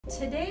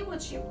Today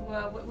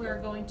what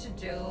we're going to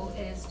do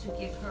is to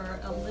give her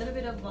a little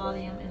bit of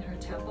volume in her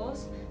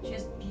temples. She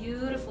has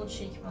beautiful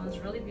cheekbones,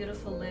 really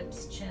beautiful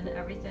lips, chin,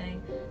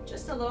 everything.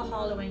 Just a little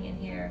hollowing in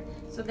here.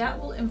 So that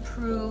will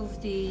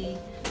improve the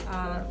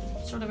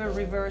sort of a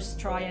reverse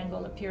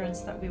triangle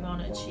appearance that we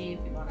want to achieve.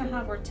 We want to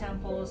have our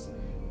temples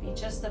be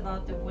just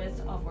about the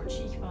width of our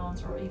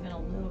cheekbones, or even a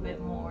little bit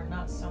more,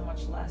 not so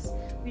much less.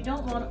 We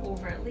don't want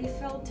overtly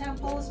filled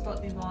temples,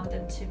 but we want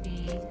them to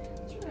be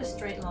sort of a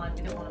straight line.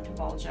 We don't want them to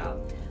bulge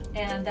out.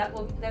 And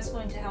that's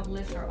going to help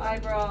lift her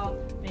eyebrow,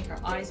 make her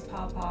eyes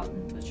pop out,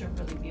 which are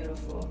really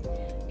beautiful.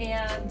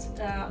 And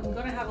I'm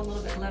going to have a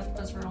little bit left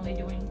because we're only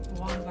doing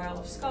 1 vial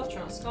of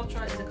Sculptra.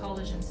 Sculptra is a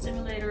collagen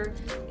stimulator.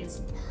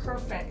 It's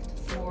perfect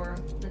for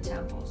the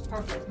temples.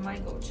 Perfect, my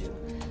go-to.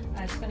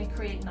 It's going to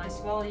create nice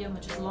volume,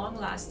 which is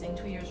long-lasting,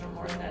 2 years or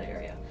more in that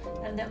area.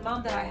 And the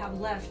amount that I have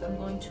left, I'm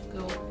going to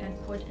go and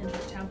put in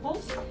her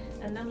temples.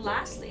 And then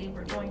lastly,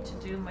 we're going to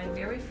do my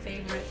very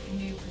favorite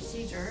new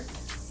procedure,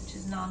 which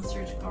is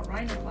non-surgical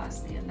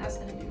rhinoplasty, and that's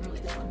going to be really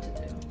fun to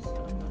do.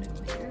 So I'm going to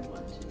go here,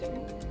 1, 2,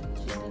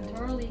 3. She's been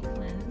thoroughly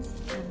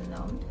cleansed and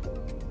numbed.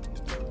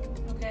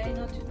 Okay,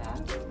 not too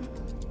bad.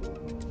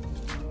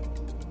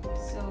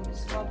 So with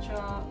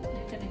Sculptra,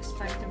 you can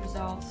expect the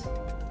results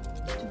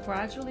to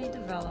gradually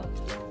develop.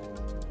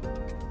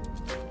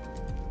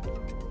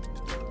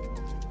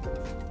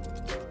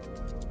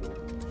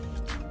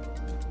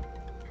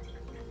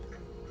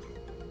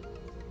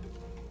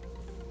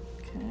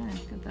 Okay,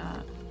 look at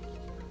that.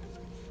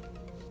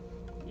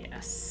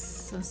 Yes,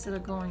 so instead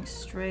of going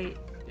straight,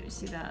 you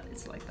see that?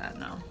 It's like that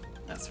now.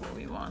 That's what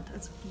we want.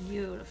 That's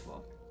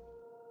beautiful.